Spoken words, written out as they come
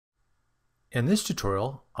In this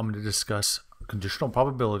tutorial, I'm going to discuss conditional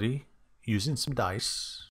probability using some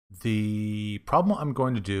dice. The problem I'm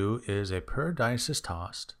going to do is a pair of dice is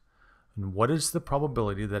tossed, and what is the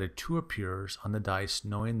probability that a 2 appears on the dice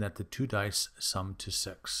knowing that the 2 dice sum to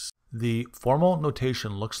 6? The formal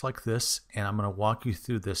notation looks like this, and I'm going to walk you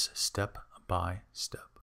through this step by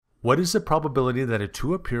step. What is the probability that a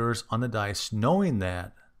 2 appears on the dice knowing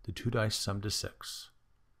that the 2 dice sum to 6?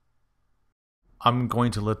 I'm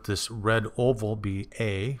going to let this red oval be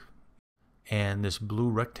A and this blue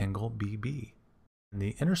rectangle be B. And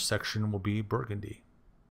the intersection will be burgundy.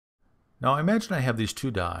 Now imagine I have these 2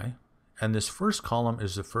 die, and this first column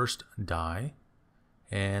is the first die,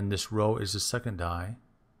 and this row is the second die.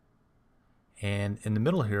 And in the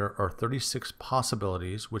middle here are 36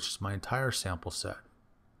 possibilities, which is my entire sample set.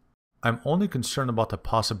 I'm only concerned about the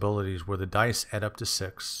possibilities where the dice add up to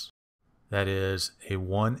 6. That is a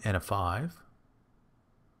 1 and a 5.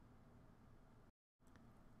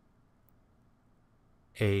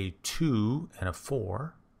 A 2 and a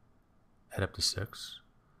 4 add up to 6.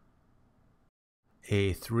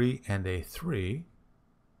 A 3 and a 3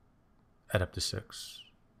 add up to 6.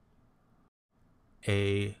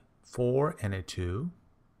 A 4 and a 2.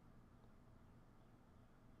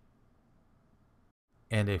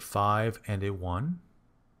 And a 5 and a 1.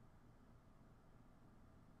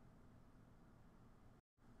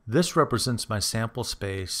 This represents my sample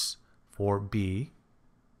space for B.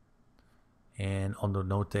 And I'll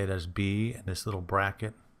denote that as B in this little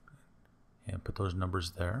bracket and put those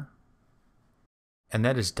numbers there. And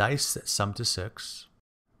that is dice that sum to 6.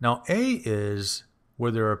 Now A is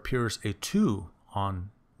where there appears a 2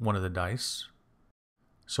 on one of the dice.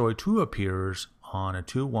 So a 2 appears on a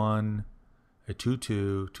 2-1, a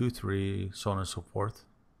 2-2, 2-3, so on and so forth,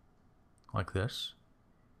 like this.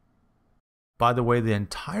 By the way, the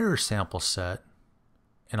entire sample set,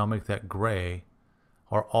 and I'll make that gray,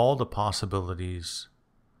 are all the possibilities,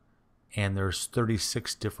 and there's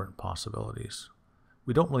 36 different possibilities.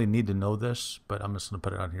 We don't really need to know this, but I'm just going to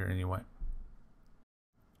put it out here anyway.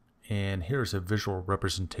 And here's a visual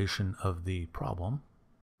representation of the problem.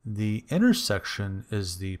 The intersection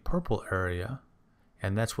is the purple area,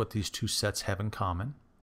 and that's what these 2 sets have in common.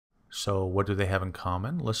 So what do they have in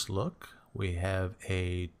common? Let's look. We have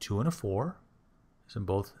a 2 and a 4 is in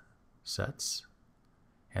both sets,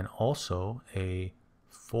 and also a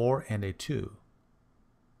 4 and a 2.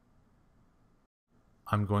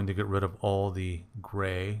 I'm going to get rid of all the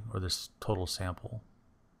gray, or this total sample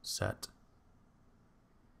set.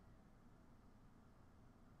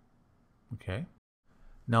 Okay.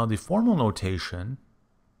 Now the formal notation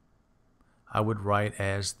I would write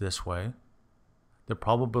as this way. The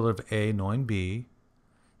probability of A knowing B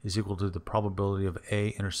is equal to the probability of A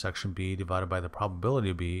intersection B divided by the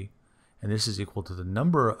probability of B, and this is equal to the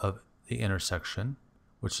number of the intersection,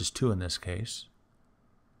 which is 2 in this case,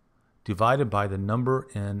 divided by the number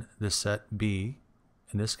in the set B.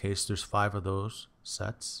 In this case, there's 5 of those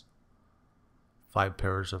sets, 5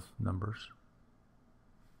 pairs of numbers.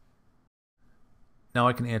 Now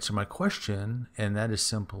I can answer my question, and that is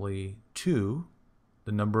simply 2,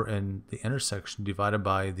 the number in the intersection, divided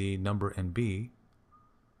by the number in B.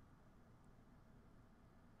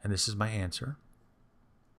 And this is my answer.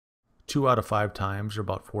 2 out of 5 times, or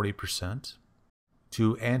about 40%.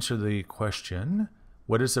 To answer the question,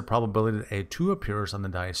 what is the probability that a 2 appears on the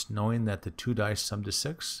dice knowing that the 2 dice sum to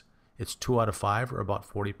 6? It's 2 out of 5, or about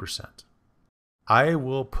 40%. I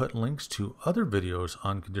will put links to other videos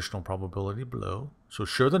on conditional probability below. So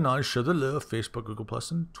share the knowledge, share the love, Facebook, Google+,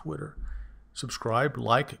 and Twitter. Subscribe,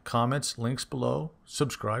 like, comments, links below.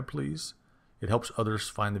 Subscribe, please. It helps others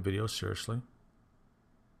find the video, seriously.